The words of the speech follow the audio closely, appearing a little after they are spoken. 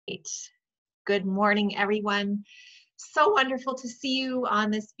Good morning, everyone. So wonderful to see you on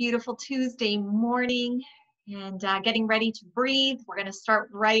this beautiful Tuesday morning and getting ready to breathe. We're going to start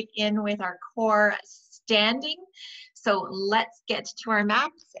right in with our core standing. So let's get to our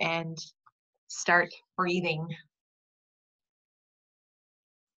mats and start breathing.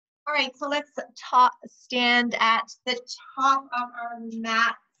 All right, so let's stand at the top of our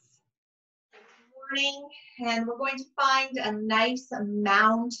mats this morning, and we're going to find a nice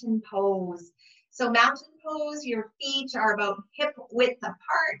mountain pose. So mountain pose, your feet are about hip width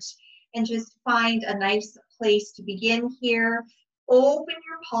apart, and just find a nice place to begin here. Open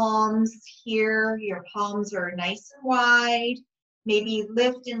your palms here. Your palms are nice and wide. Maybe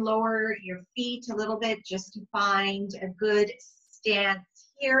lift and lower your feet a little bit just to find a good stance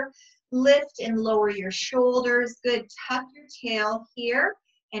here. Lift and lower your shoulders. Good. Tuck your tail here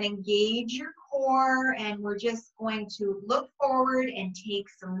and engage your core. And we're just going to look forward and take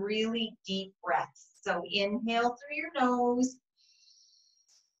some really deep breaths. So inhale through your nose.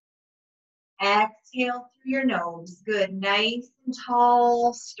 Exhale through your nose. Good. Nice and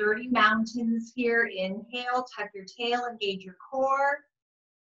tall, sturdy mountains here. Inhale, tuck your tail, engage your core.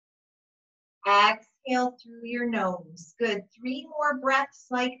 Exhale through your nose. Good. 3 more breaths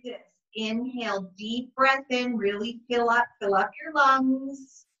like this. Inhale, deep breath in, really fill up your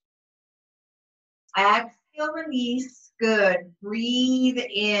lungs. Exhale, release. Good. Breathe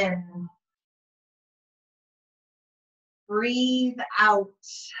in. Breathe out.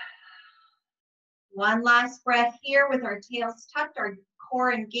 One last breath here with our tails tucked, our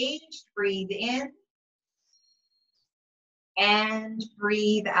core engaged. Breathe in. And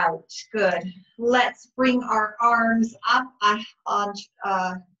breathe out. Good. Let's bring our arms up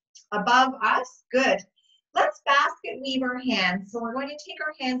above us. Good. Let's basket weave our hands. So we're going to take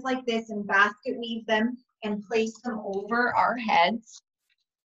our hands like this and basket weave them and place them over our heads.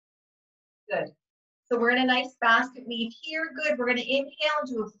 Good. So we're in a nice basket weave here. Good. We're going to inhale,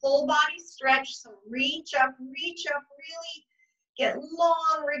 do a full body stretch. So reach up, really get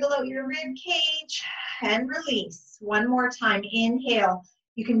long, wriggle out your rib cage and release. One more time. Inhale.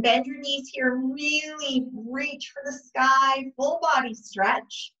 You can bend your knees here, really reach for the sky, full body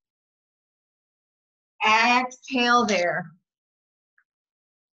stretch. Exhale there.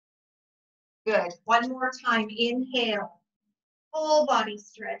 Good. One more time. Inhale. Full body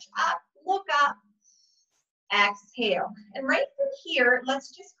stretch. Up. Look up. Exhale. And right from here, let's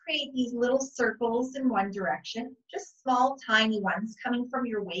just create these little circles in one direction. Just small, tiny ones coming from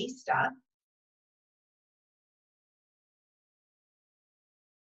your waist up.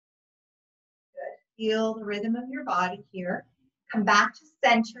 Good. Feel the rhythm of your body here. Come back to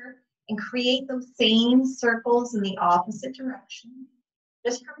center and create those same circles in the opposite direction.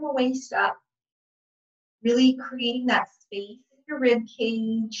 Just from the waist up. Really creating that space in your rib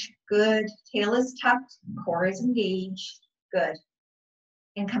cage. Good. Tail is tucked, core is engaged. Good.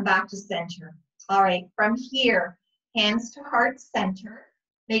 And come back to center. All right, from here, hands to heart center.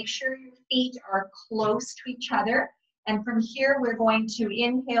 Make sure your feet are close to each other. And from here, we're going to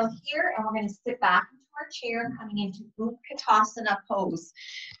inhale here, and we're going to sit back into our chair, coming into Utkatasana pose.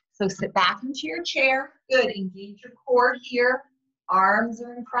 So sit back into your chair. Good. Engage your core here. Arms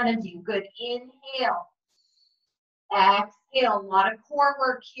are in front of you. Good. Inhale. Exhale. A lot of core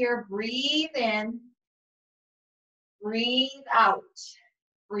work here. Breathe in. Breathe out.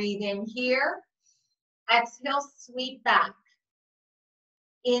 Breathe in here. Exhale, sweep back.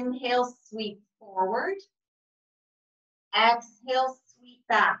 Inhale, sweep forward. Exhale, sweep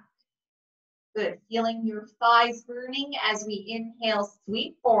back. Good. Feeling your thighs burning as we inhale,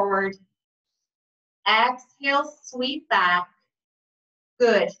 sweep forward. Exhale, sweep back.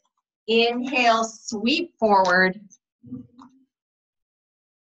 Good. Inhale, sweep forward.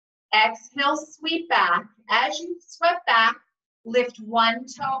 Exhale, sweep back. As you sweep back, lift one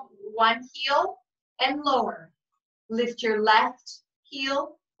toe, one heel and lower. Lift your left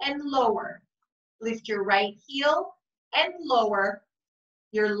heel and lower. Lift your right heel and lower.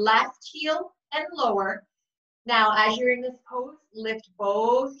 Your left heel and lower. Now, as you're in this pose, lift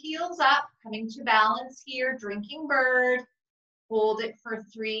both heels up, coming to balance here, drinking bird. Hold it for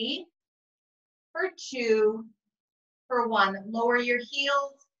 3, for 2, for 1. Lower your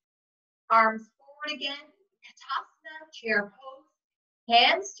heels, arms forward again. Utkatasana, chair pose.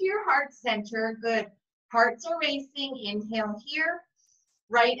 Hands to your heart center. Good. Hearts are racing. Inhale here.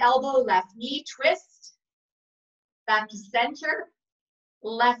 Right elbow, left knee, twist. Back to center.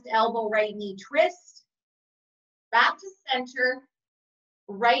 Left elbow, right knee, twist. Back to center.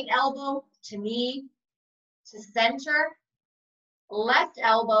 Right elbow to knee, to center. Left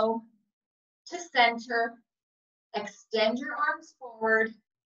elbow to center. Extend your arms forward.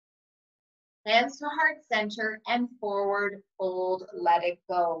 Hands to heart center and forward fold, let it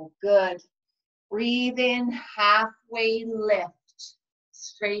go. Good. Breathe in, halfway lift,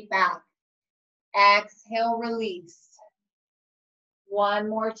 straight back. Exhale, release. One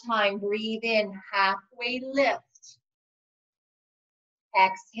more time, breathe in, halfway lift.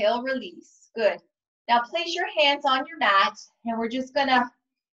 Exhale, release. Good. Now place your hands on your mat and we're just gonna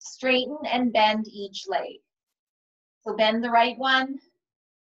straighten and bend each leg. So bend the right one,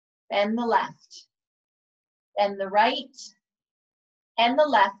 bend the left. Bend the right and the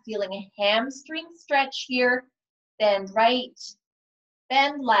left, feeling a hamstring stretch here. Bend right,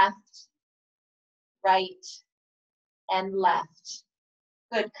 bend left, right, and left.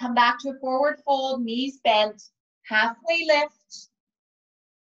 Good, come back to a forward fold, knees bent, halfway lift.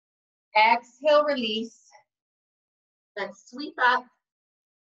 Exhale, release. Let's sweep up,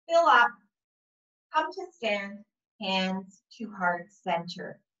 fill up, come to stand, hands to heart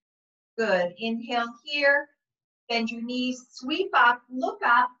center. Good, inhale here, bend your knees, sweep up, look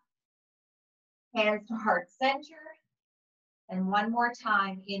up, hands to heart center. And one more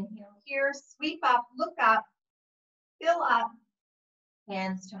time, inhale here, sweep up, look up, fill up,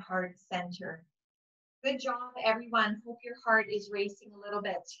 hands to heart center. Good job, everyone. Hope your heart is racing a little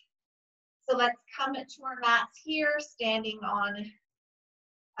bit. So let's come to our mats here, standing on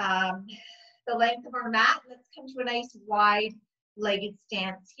the length of our mat. Let's come to a nice wide-legged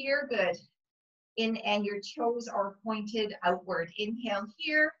stance here. Good. And your toes are pointed outward. Inhale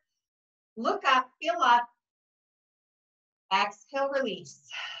here, look up, fill up, exhale, release.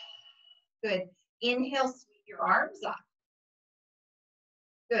 Good. Inhale, sweep your arms up.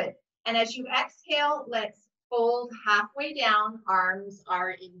 Good. And as you exhale, let's fold halfway down. Arms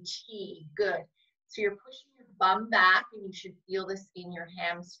are in T. Good. So you're pushing your bum back, and you should feel this in your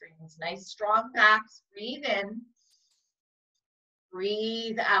hamstrings. Nice strong backs. Breathe in.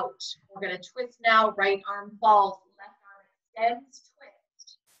 Breathe out. We're going to twist now. Right arm falls. Left arm extends.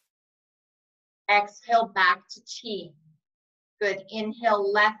 Twist. Exhale back to T. Good.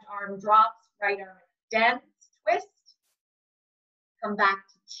 Inhale, left arm drops. Right arm extends. Twist. Come back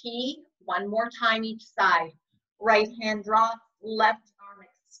to T. One more time each side. Right hand drops. Left arm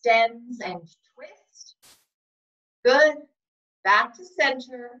extends and twist. Good. Back to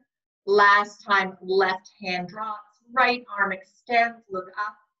center. Last time, left hand drops. Right arm extends. Look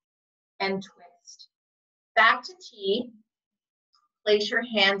up and twist. Back to T. Place your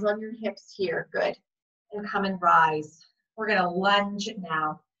hands on your hips here. Good. And come and rise. We're going to lunge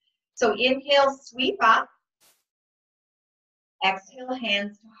now. So inhale, sweep up. Exhale,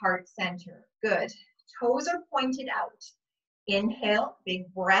 hands to heart center. Good. Toes are pointed out. Inhale,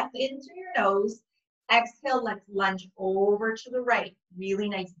 big breath in through your nose. Exhale, let's lunge over to the right. Really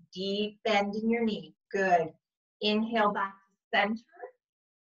nice deep bend in your knee. Good. Inhale back to center.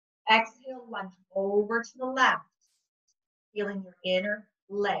 Exhale, lunge over to the left. Feeling your inner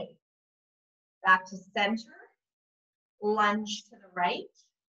leg. Back to center. Lunge to the right.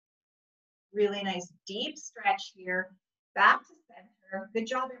 Really nice deep stretch here. Back to center. Good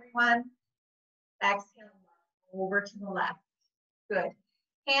job, everyone. Exhale, over to the left. Good.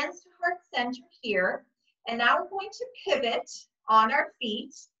 Hands to heart center here. And now we're going to pivot on our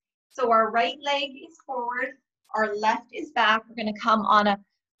feet. So our right leg is forward, our left is back. We're going to come on an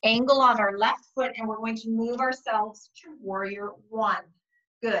angle on our left foot, and we're going to move ourselves to warrior one.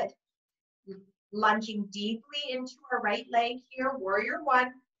 Good. Lunging deeply into our right leg here, warrior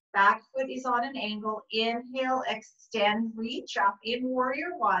one. Back foot is on an angle. Inhale, extend, reach up in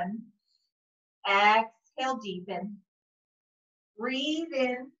warrior one. Exhale, deepen. Breathe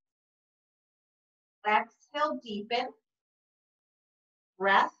in. Exhale, deepen.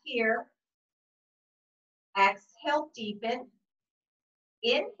 Breath here. Exhale, deepen.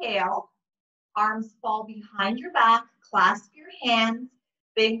 Inhale. Arms fall behind your back. Clasp your hands.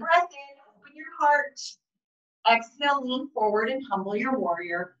 Big breath in. Open your heart. Exhale, lean forward and humble your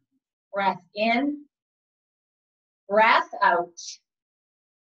warrior. Breath in. Breath out.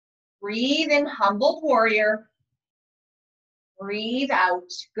 Breathe in, humbled warrior. Breathe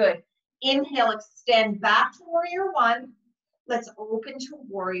out. Good. Inhale, extend back to warrior one. Let's open to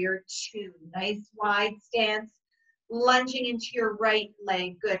warrior two. Nice wide stance. Lunging into your right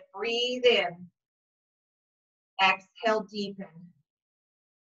leg. Good. Breathe in. Exhale, deepen.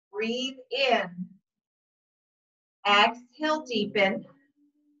 Breathe in. Exhale, deepen.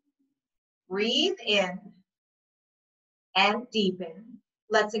 Breathe in and deepen.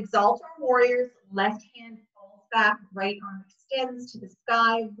 Let's exalt our warriors. Left hand falls back, right arm extends to the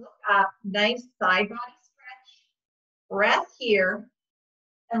sky. Look up, nice side body stretch. Breath here.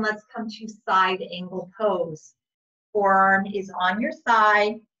 And let's come to side angle pose. Forearm is on your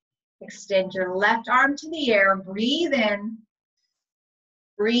side. Extend your left arm to the air. Breathe in.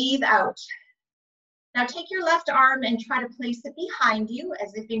 Breathe out. Now take your left arm and try to place it behind you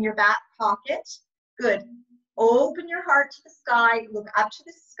as if in your back pocket. Good. Open your heart to the sky. Look up to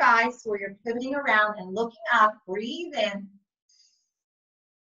the sky so you're pivoting around and looking up. Breathe in.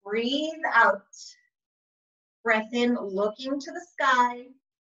 Breathe out. Breath in, looking to the sky.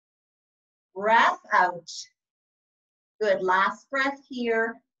 Breath out. Good. Last breath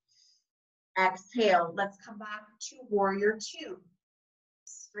here. Exhale. Let's come back to warrior two.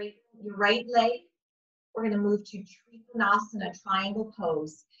 Straighten your right leg. We're going to move to Trikonasana, triangle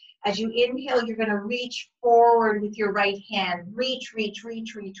pose. As you inhale, you're going to reach forward with your right hand. Reach, reach,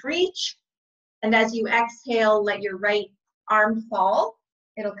 reach, reach, reach. And as you exhale, let your right arm fall.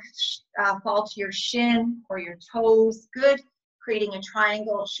 It'll fall to your shin or your toes. Good. Creating a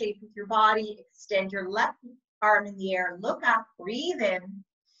triangle shape with your body. Extend your left arm in the air. Look up. Breathe in.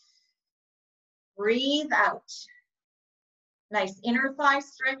 Breathe out. Nice inner thigh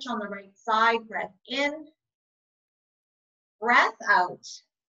stretch on the right side. Breath in. Breath out.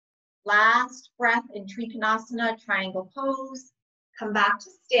 Last breath in Trikonasana, triangle pose. Come back to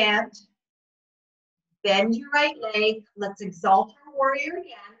stand. Bend your right leg. Let's exalt our warrior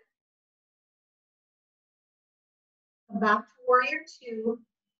again. Come back to warrior two.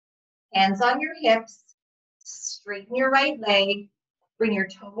 Hands on your hips. Straighten your right leg. Bring your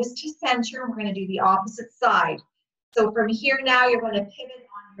toes to center. We're going to do the opposite side. So from here now, you're going to pivot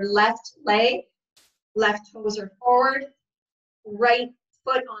on your left leg. Left toes are forward. Right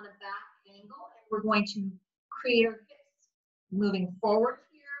foot on a back angle. And we're going to create our hips moving forward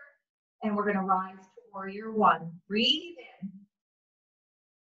here. And we're going to rise to warrior one. Breathe in.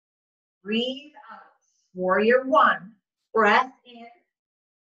 Breathe out. Warrior one. Breath in.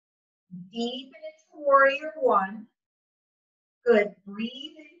 Deepen into warrior one. Good.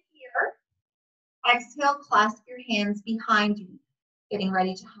 Breathe in here. Exhale, clasp your hands behind you. Getting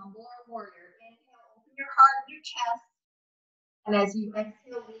ready to humble our warrior. Inhale, open your heart and your chest. And as you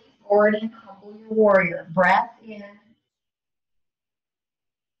exhale, lean forward and humble your warrior. Breath in.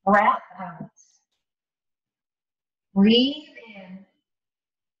 Breath out. Breathe in.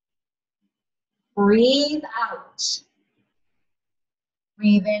 Breathe out.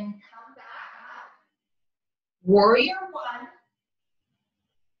 Breathe in, come back up. Warrior one.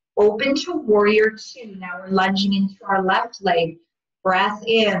 Open to warrior two. Now we're lunging into our left leg. Breath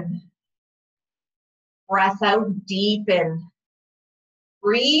in. Breath out, deepen.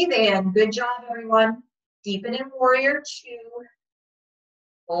 Breathe in. Good job, everyone. Deepen in warrior two.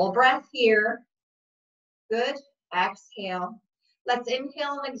 Full breath here. Good. Exhale. Let's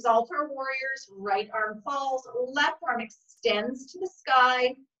inhale and exalt our warriors. Right arm falls. Left arm extends to the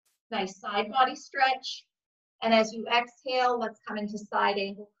sky. Nice side body stretch. And as you exhale, let's come into side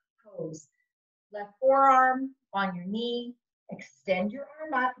angle pose. Left forearm on your knee. Extend your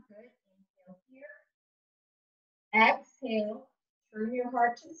arm up. Good. Inhale here. Exhale. Turn your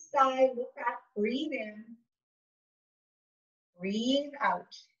heart to the sky. Look up. Breathe in. Breathe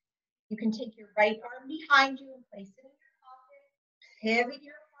out. You can take your right arm behind you and place it in your pocket. Pivot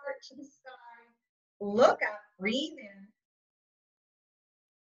your heart to the sky. Look up. Breathe in.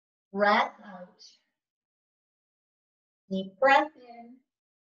 Breath out. Deep breath in.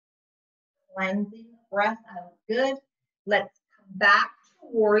 Cleansing breath out. Good. Let's come back to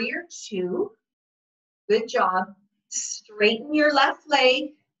warrior two. Good job. Straighten your left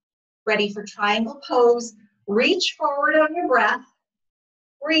leg. Ready for triangle pose. Reach forward on your breath.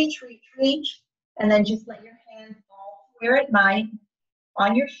 Reach, reach, reach. And then just let your hands fall where it might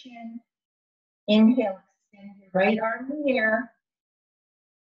on your shin. Inhale, extend your right arm in the air.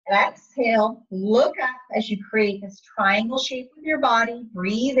 Exhale, look up as you create this triangle shape with your body.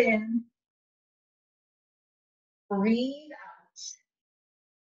 Breathe in. Breathe out.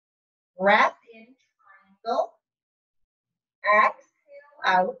 Breath in, triangle. Exhale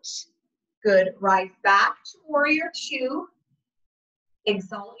out. Good. Rise back to warrior two.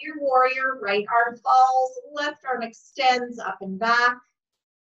 Exalt your warrior. Right arm falls. Left arm extends up and back.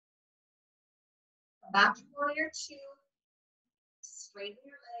 Come back to warrior two. Straighten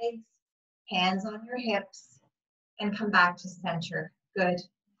your legs. Hands on your hips. And come back to center. Good.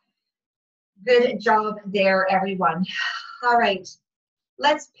 Good job there, everyone. All right.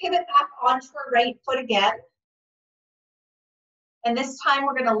 Let's pivot back onto our right foot again. And this time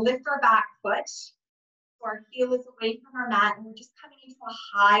we're going to lift our back foot. So our heel is away from our mat and we're just coming into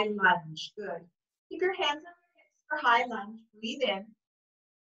a high lunge. Good. Keep your hands on your hips for high lunge. Breathe in.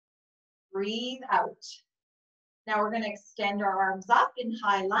 Breathe out. Now we're going to extend our arms up in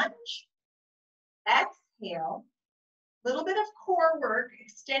high lunge. Exhale. Little bit of core work.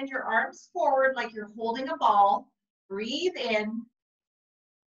 Extend your arms forward like you're holding a ball. Breathe in.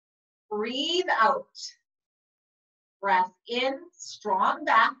 Breathe out. Breath in, strong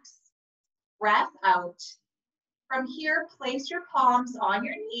backs. Breath out. From here, place your palms on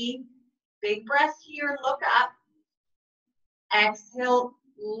your knee. Big breath here, look up. Exhale,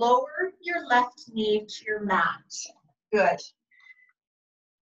 lower your left knee to your mat. Good.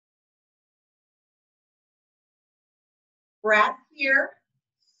 Breath here.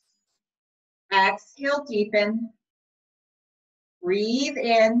 Exhale, deepen. Breathe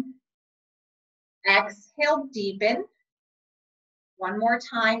in. Exhale, deepen. One more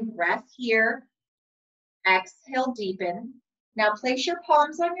time, breath here. Exhale, deepen. Now place your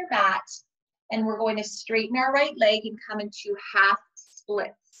palms on your mat, and we're going to straighten our right leg and come into half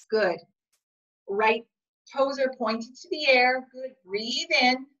splits. Good. Right toes are pointed to the air. Good. Breathe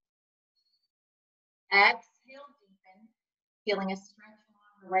in. Exhale, deepen. Feeling a stretch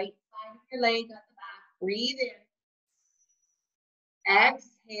along the right side of your leg at the back. Breathe in.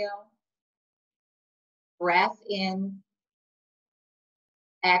 Exhale. Breath in.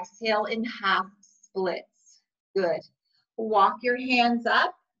 Exhale in half splits. Good. Walk your hands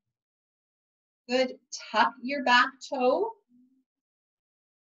up. Good. Tuck your back toe.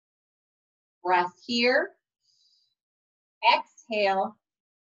 Breath here. Exhale.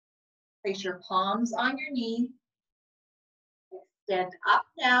 Place your palms on your knee. Extend up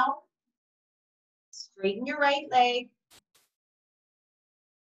now. Straighten your right leg.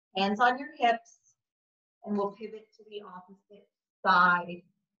 Hands on your hips. And we'll pivot to the opposite side.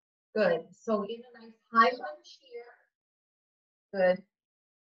 Good. So in a nice high lunge here. Good.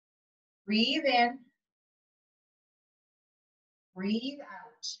 Breathe in. Breathe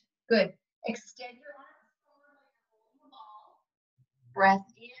out. Good. Extend your arms forward like you're holding a ball. Breath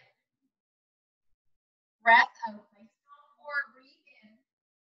in. Breath out. Nice strong core. Breathe in.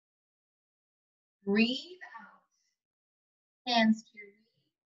 Breathe out. Hands to your knee.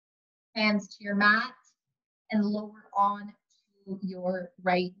 Hands to your mat. And lower on to your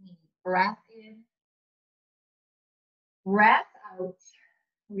right knee. Breath in. Breath out.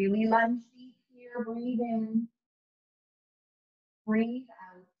 Really lunge deep here. Breathe in. Breathe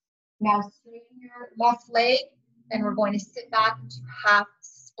out. Now straighten your left leg, and we're going to sit back into half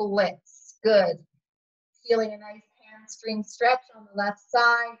splits. Good. Feeling a nice hamstring stretch on the left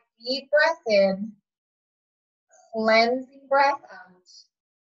side. Deep breath in. Cleansing breath out.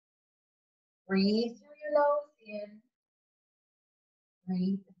 Breathe through your nose in.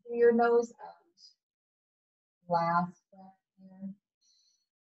 Breathe through your nose out. Last breath in.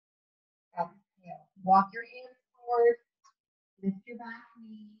 Exhale. Walk your hands forward. Lift your back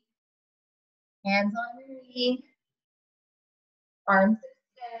knee. Hands on your knee. Arms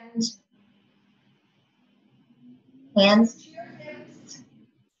extend. Hands to your hips.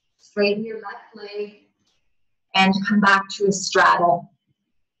 Straighten your left leg. And come back to a straddle.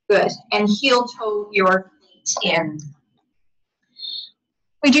 Good. And heel toe your feet in.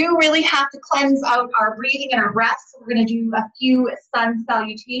 We do really have to cleanse out our breathing and our breath. So we're going to do a few sun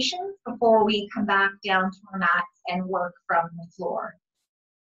salutations before we come back down to our mats and work from the floor.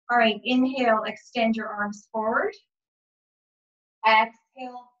 All right, inhale, extend your arms forward.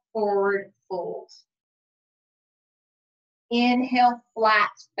 Exhale, forward fold. Inhale,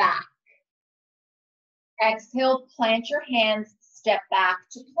 flat back. Exhale, plant your hands, step back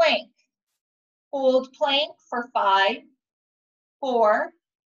to plank. Hold plank for 5, 4,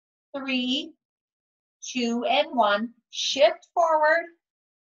 3, 2, and 1. Shift forward.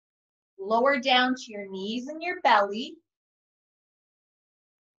 Lower down to your knees and your belly.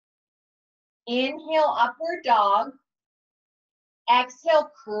 Inhale, upward dog.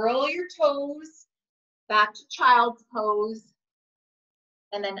 Exhale, curl your toes. Back to child's pose.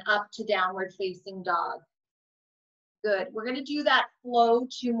 And then up to downward facing dog. Good. We're going to do that flow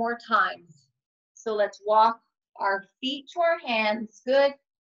 2 more times. So let's walk our feet to our hands. Good.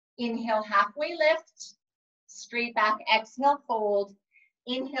 Inhale, halfway lift. Straight back, exhale, fold.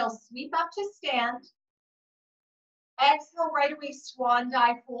 Inhale, sweep up to stand. Exhale, right away, swan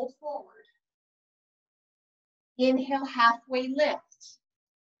dive, fold forward. Inhale, halfway lift.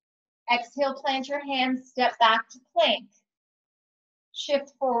 Exhale, plant your hands, step back to plank.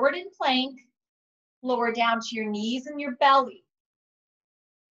 Shift forward in plank. Lower down to your knees and your belly.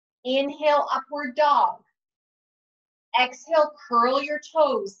 Inhale, upward dog. Exhale, curl your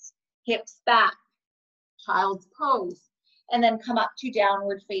toes, hips back, child's pose. And then come up to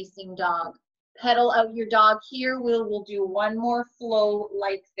downward facing dog. Pedal out your dog here. We'll do 1 more flow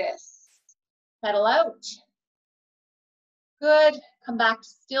like this. Pedal out. Good. Come back to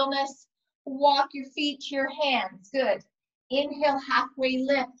stillness. Walk your feet to your hands. Good. Inhale, halfway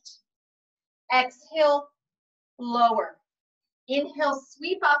lift. Exhale, lower. Inhale,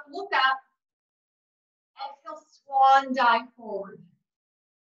 sweep up, look up. Exhale, swan dive forward.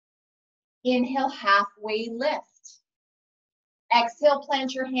 Inhale, halfway lift. Exhale,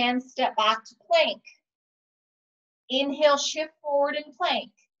 plant your hands, step back to plank. Inhale, shift forward and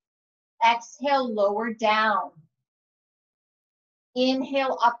plank. Exhale, lower down.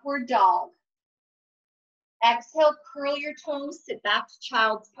 Inhale, upward dog. Exhale, curl your toes, sit back to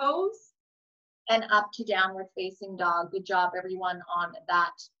child's pose, and up to downward facing dog. Good job, everyone, on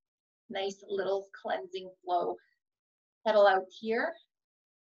that nice little cleansing flow. Pedal out here.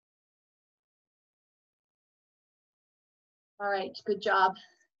 All right, good job.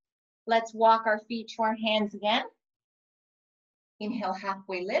 Let's walk our feet to our hands again. Inhale,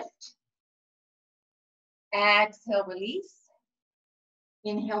 halfway lift. Exhale, release.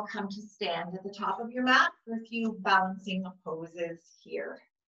 Inhale, come to stand at the top of your mat for a few balancing poses here.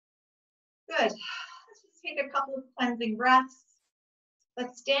 Good. Let's just take a couple of cleansing breaths.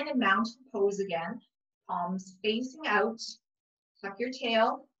 Let's stand in mountain pose again. Palms facing out. Tuck your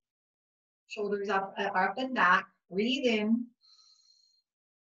tail. Shoulders up and back. Breathe in.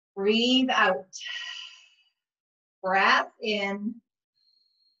 Breathe out. Breath in.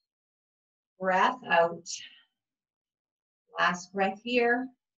 Breath out. Last breath here.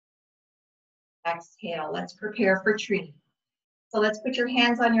 Exhale. Let's prepare for tree. So let's put your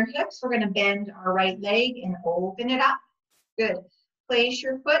hands on your hips. We're going to bend our right leg and open it up. Good. Place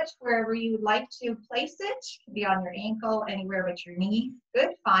your foot wherever you would like to place it. It could be on your ankle, anywhere but your knee.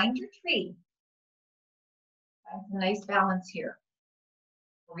 Good. Find your tree. Find some nice balance here.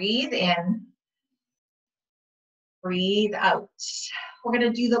 Breathe in. Breathe out. We're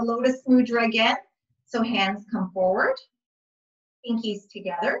going to do the lotus mudra again. So hands come forward. Pinkies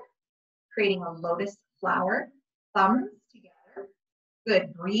together, creating a lotus flower. Thumbs together.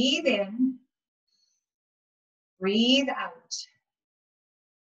 Good. Breathe in. Breathe out.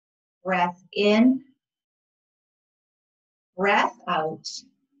 Breath in. Breath out.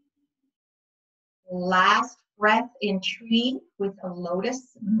 Last breath in tree with a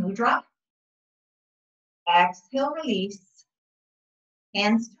lotus mudra. Exhale, release.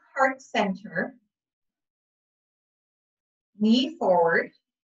 Hands to heart center. Knee forward.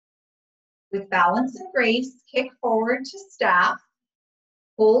 With balance and grace, kick forward to staff.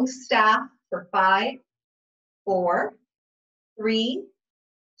 Hold staff for 5, 4, 3,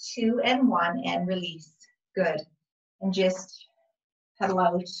 2, and 1, and release. Good. And just pedal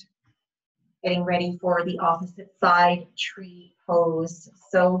out, getting ready for the opposite side tree pose.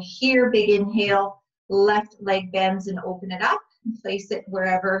 So here, big inhale, left leg bends and open it up, and place it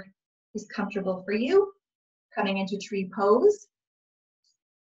wherever is comfortable for you. Coming into tree pose.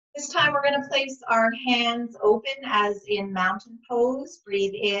 This time we're going to place our hands open as in mountain pose.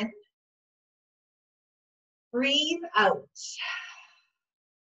 Breathe in. Breathe out.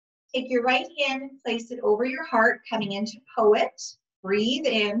 Take your right hand and place it over your heart, coming into poet. Breathe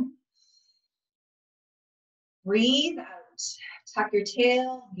in. Breathe out. Tuck your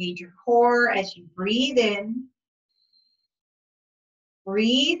tail, engage your core as you breathe in.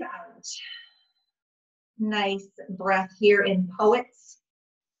 Breathe out. Nice breath here in poets.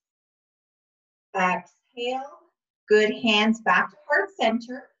 Exhale. Good. Hands back to heart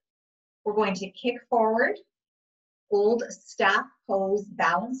center. We're going to kick forward. Hold staff pose,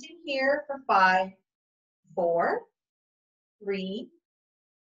 balancing here for 5, 4, 3,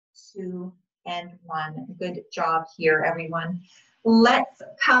 2, and 1. Good job here, everyone. Let's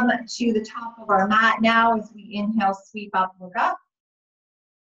come to the top of our mat now as we inhale, sweep up, look up.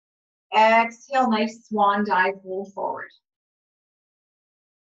 Exhale, nice swan dive, roll forward.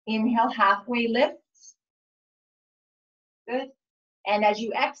 Inhale, halfway lift. Good. And as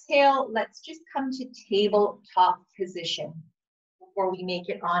you exhale, let's just come to tabletop position before we make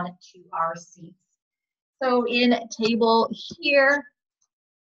it on to our seats. So in table here,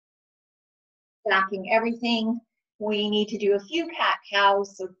 stacking everything, we need to do a few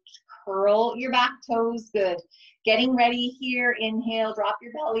cat-cows. So curl your back toes. Good. Getting ready here. Inhale, drop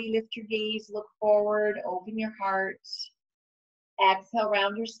your belly, lift your gaze, look forward, open your heart. Exhale,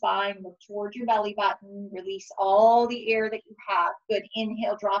 round your spine, look towards your belly button, release all the air that you have. Good.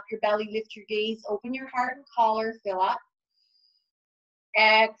 Inhale, drop your belly, lift your gaze, open your heart and collar, fill up.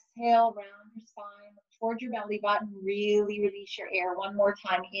 Exhale, round your spine, look towards your belly button, really release your air. One more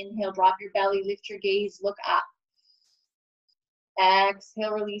time. Inhale, drop your belly, lift your gaze, look up.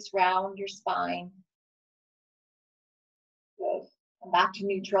 Exhale, release, round your spine. Good. Come back to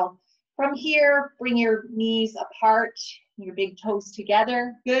neutral. From here, bring your knees apart, your big toes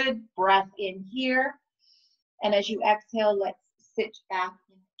together. Good. Breath in here. And as you exhale, let's sit back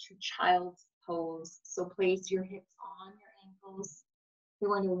into child's pose. So place your hips on your ankles.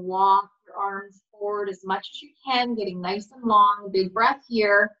 You're going to walk your arms forward as much as you can, getting nice and long. Big breath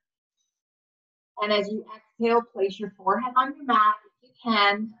here. And as you exhale, place your forehead on your mat if you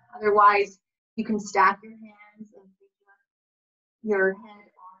can. Otherwise, you can stack your hands and put your head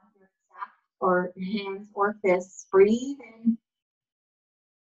on your stack or hands or fists. Breathe in.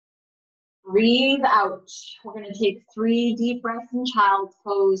 Breathe out. We're going to take 3 deep breaths in child's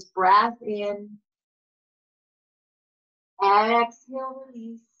pose. Breath in. Exhale,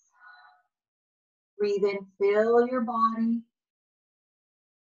 release. Breathe in, fill your body.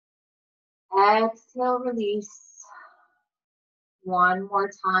 Exhale, release. One more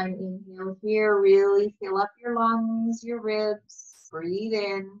time. Inhale here. Really fill up your lungs, your ribs. Breathe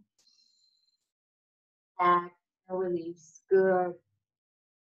in. Exhale, release. Good.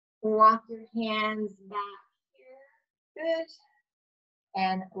 Walk your hands back here. Good.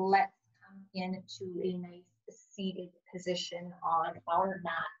 And let's come into a nice seated position on our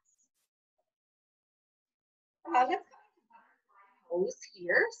mats. Let's go into butterfly pose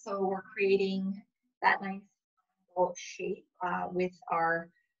here. So we're creating that nice shape with our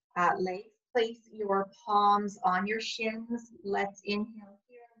legs. Place your palms on your shins. Let's inhale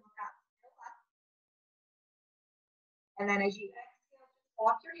here, look up, fill up. And then as you exhale,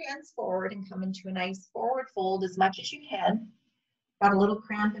 walk your hands forward and come into a nice forward fold as much as you can. Got a little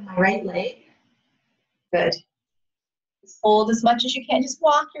cramp in my right leg. Good. Just fold as much as you can. Just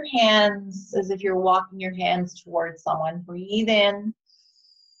walk your hands as if you're walking your hands towards someone. Breathe in.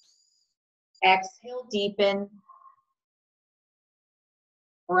 Exhale, deepen.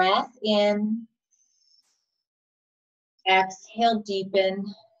 Breath in. Exhale, deepen.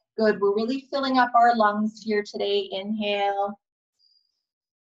 Good. We're really filling up our lungs here today. Inhale.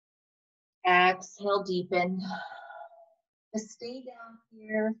 Exhale, deepen. Just stay down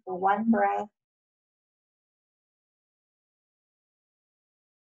here for one breath.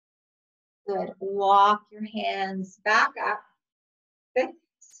 Good. Walk your hands back up. Good.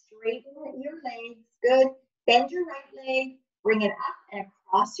 Straighten your legs. Good. Bend your right leg. Bring it up and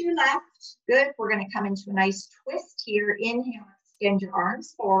across your left. Good. We're going to come into a nice twist here. Inhale. Extend your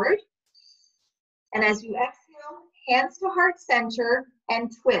arms forward. And as you exhale, hands to heart center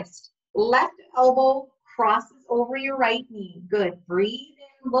and twist. Left elbow crosses over your right knee. Good. Breathe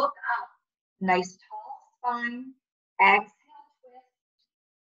in. Look up. Nice tall spine. Exhale.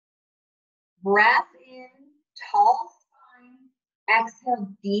 Breath in, tall spine. Exhale,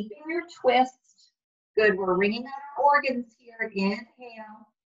 deepen your twist. Good, we're wringing out our organs here. Inhale.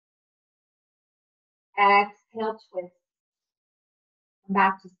 Exhale, twist. Come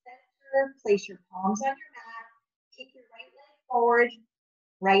back to center. Place your palms on your mat. Kick your right leg forward.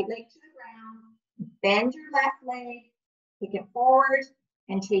 Right leg to the ground. Bend your left leg. Kick it forward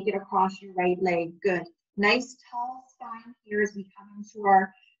and take it across your right leg. Good. Nice tall spine here as we come into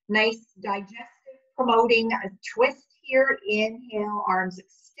our nice digestive promoting a twist here. Inhale, arms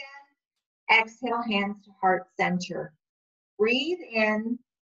extend. Exhale, hands to heart center. Breathe in.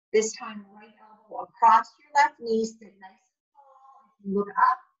 This time, right elbow across your left knee. Sit nice and tall. Look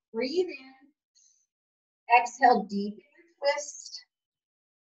up. Breathe in. Exhale, deepen your twist.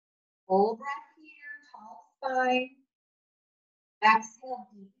 Full breath here. Tall spine. Exhale,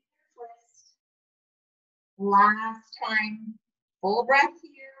 deepen your twist. Last time. Full breath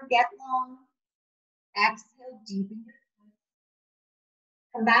here, get long. Exhale, deepen your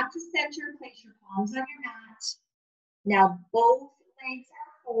twist. Come back to center, place your palms on your mat. Now both legs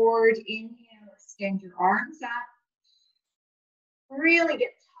are forward. Inhale, extend your arms up. Really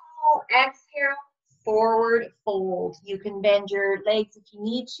get tall. Exhale, forward fold. You can bend your legs if you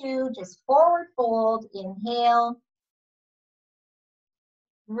need to. Just forward fold. Inhale.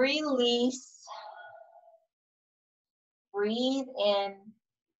 Release. Breathe in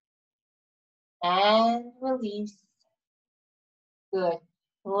and release. Good.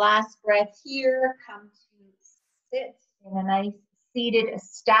 Last breath here. Come to sit in a nice seated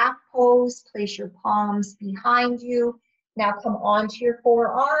stack pose. Place your palms behind you. Now come onto your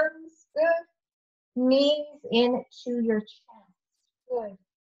forearms. Good. Knees into your chest. Good.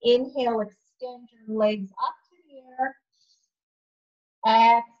 Inhale, extend your legs up to the air.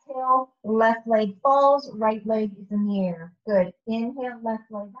 Exhale, left leg falls, right leg is in the air. Good. Inhale, left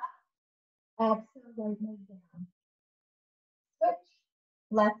leg up. Exhale, right leg down. Switch.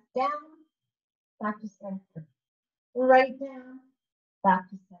 Left down, back to center. Right down, back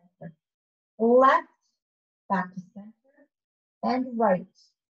to center. Left, back to center. And right,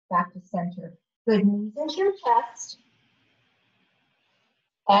 back to center. Good. Knees into your chest.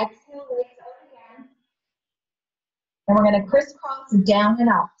 Exhale, legs out again. And we're going to crisscross down and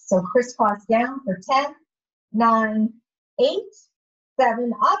up. So crisscross down for 10, 9, 8,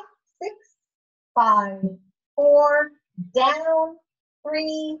 7, up, 6, 5, 4, down,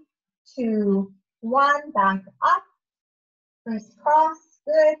 3, 2, 1, back up, crisscross,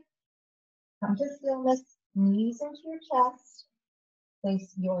 good. Come to stillness, knees into your chest.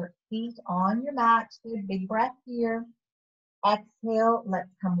 Place your feet on your mat, good, big breath here. Exhale, let's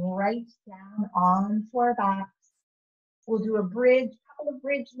come right down onto our backs. We'll do a bridge, couple of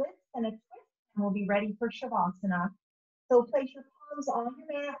bridge lifts and a twist, and we'll be ready for Shavasana. So place your palms on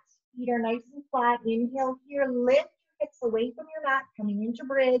your mat, feet are nice and flat. Inhale here, lift your hips away from your mat, coming into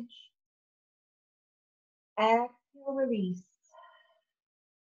bridge. Exhale, release.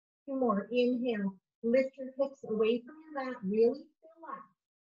 Two more, inhale, lift your hips away from your mat, really fill up.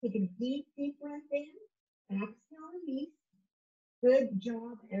 Take a deep, deep breath in, exhale, release. Good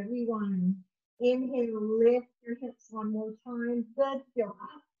job, everyone. Inhale, lift your hips one more time. Good, fill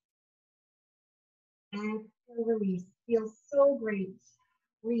up. Exhale, release. Feels so great.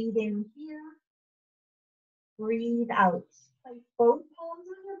 Breathe in here. Breathe out. Place both palms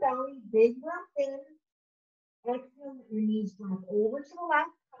on your belly. Big breath in. Exhale, let your knees drop over to the left.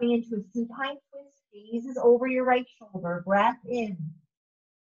 Coming into a supine twist. Gazes over your right shoulder. Breath in.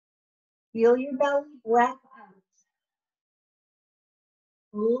 Feel your belly. Breath out.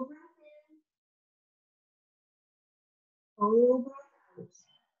 Full breath in. Full breath out.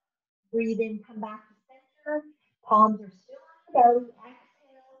 Breathe in, come back to center. Palms are still on the belly.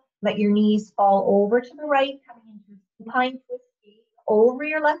 Exhale. Let your knees fall over to the right, coming into a supine twist. Gaze over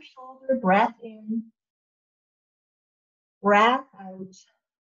your left shoulder. Breath in. Breath out.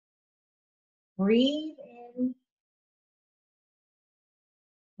 Breathe in.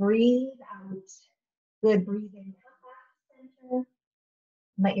 Breathe out. Good. Breathe in. Come back to center.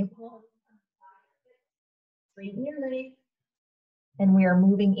 Let your palms straighten your legs. And we are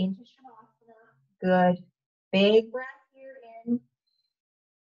moving into Shavasana. Good. Big breath here in.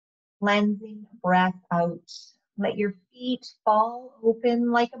 Cleansing breath out. Let your feet fall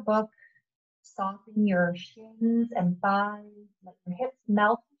open like a book. Soften your shins and thighs. Let your hips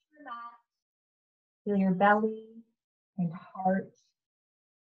melt into your mat. Feel your belly and heart,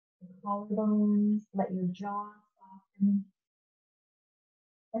 the collarbones. Let your jaw soften.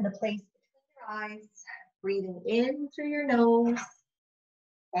 And the place between your eyes. Breathing in through your nose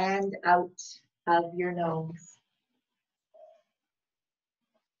and out of your nose.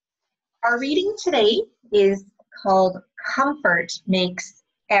 Our reading today is called Comfort Makes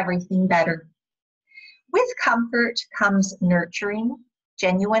Everything Better. With comfort comes nurturing,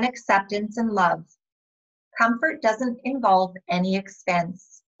 genuine acceptance and love. Comfort doesn't involve any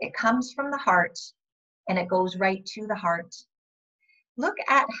expense. It comes from the heart, and it goes right to the heart. Look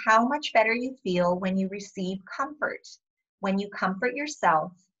at how much better you feel when you receive comfort, when you comfort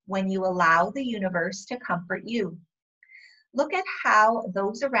yourself, when you allow the universe to comfort you. Look at how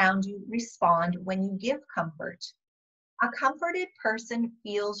those around you respond when you give comfort. A comforted person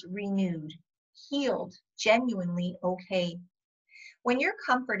feels renewed, healed, genuinely okay. When you're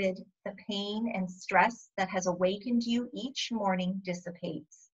comforted, the pain and stress that has awakened you each morning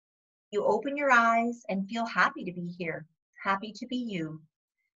dissipates. You open your eyes and feel happy to be here, happy to be you.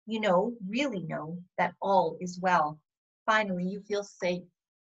 You know, really know, that all is well. Finally, you feel safe.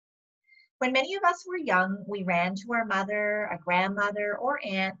 When many of us were young, we ran to our mother, a grandmother, or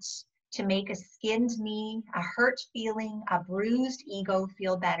aunt to make a skinned knee, a hurt feeling, a bruised ego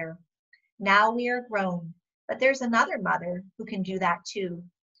feel better. Now we are grown, but there's another mother who can do that too.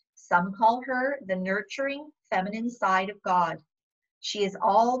 Some call her the nurturing feminine side of God. She is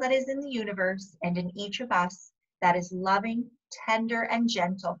all that is in the universe and in each of us that is loving, tender, and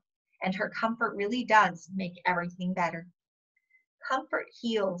gentle, and her comfort really does make everything better. Comfort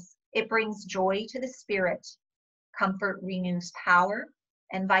heals. It brings joy to the spirit. Comfort renews power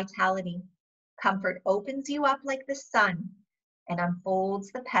and vitality. Comfort opens you up like the sun and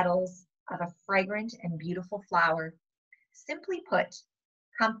unfolds the petals of a fragrant and beautiful flower. Simply put,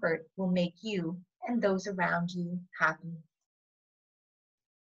 comfort will make you and those around you happy.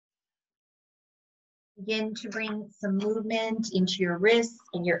 Begin to bring some movement into your wrists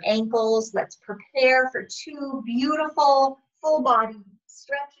and your ankles. Let's prepare for two beautiful full body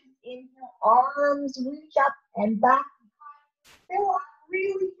stretches. Inhale, arms reach up and back. Fill up,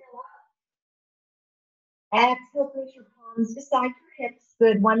 really fill up. Exhale, place your palms beside your hips.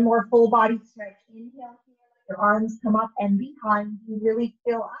 Good, one more full body stretch. Inhale, your arms come up and behind you, really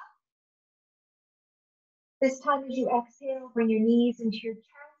fill up. This time as you exhale, bring your knees into your chest.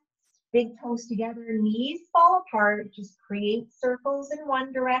 Big toes together, knees fall apart. Just create circles in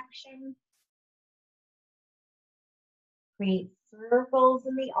one direction. Create circles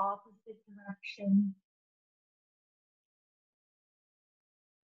in the opposite direction.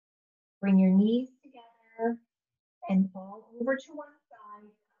 Bring your knees together and fall over to one side.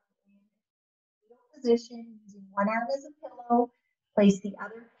 Fetal position, using one arm as a pillow. Place the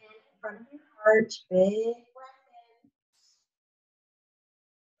other hand in front of your heart. Big breath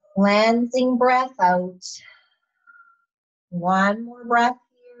in. Cleansing breath out. One more breath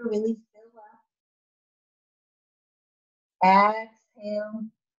here. Really fill up. Exhale.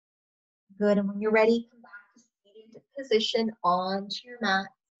 Good. And when you're ready, come back to seated position onto your mat.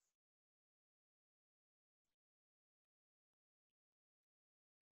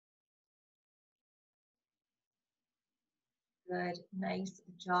 Good. Nice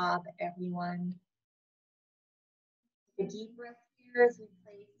job, everyone. Take a deep breath here as we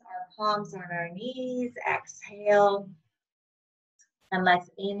place our palms on our knees. Exhale. And let's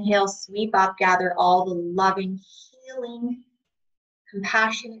inhale, sweep up, gather all the loving, healing,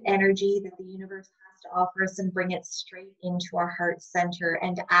 compassionate energy that the universe has to offer us and bring it straight into our heart center.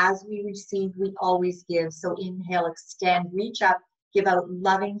 And as we receive, we always give. So inhale, extend, reach up, give out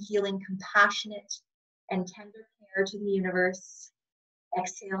loving, healing, compassionate, and tender care to the universe.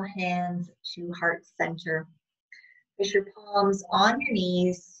 Exhale, hands to heart center. Place your palms on your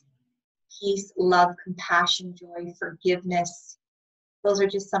knees. Peace, love, compassion, joy, forgiveness. Those are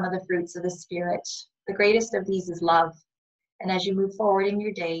just some of the fruits of the Spirit. The greatest of these is love. And as you move forward in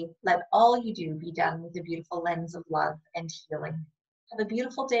your day, let all you do be done with a beautiful lens of love and healing. Have a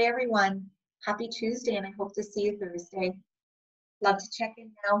beautiful day, everyone. Happy Tuesday, and I hope to see you Thursday. Love to check in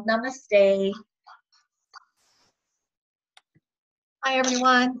now. Namaste. Hi,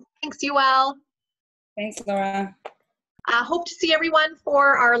 everyone. Thanks, Yuel. Thanks, Laura. I hope to see everyone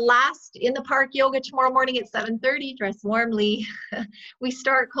for our last in the park yoga tomorrow morning at 7:30. Dress warmly. We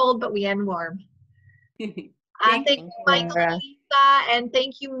start cold, but we end warm. Thank you, Michael and Lisa, and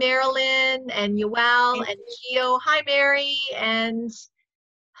thank you, Marilyn, and Yuel, and Gio. Hi, Mary, and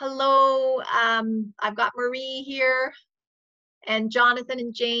hello. I've got Marie here, and Jonathan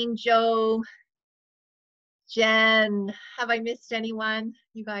and Jane, Joe, Jen. Have I missed anyone?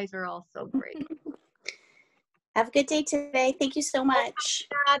 You guys are all so great. Have a good day today. Thank you so much.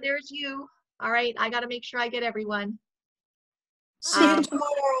 Yeah, there's you. All right, I got to make sure I get everyone. See you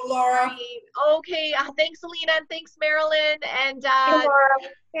tomorrow, Laura. Okay, thanks, Alina, and thanks, Marilyn, and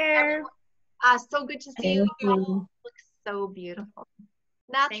so good to see you. You all look so beautiful.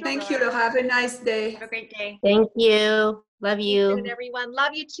 Natural. Thank you. Have a nice day. Have a great day. Thank you. Love you. And everyone,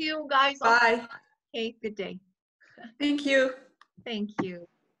 love you too, guys. Bye. Okay, good day. Thank you. Thank you.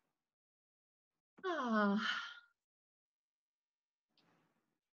 Ah.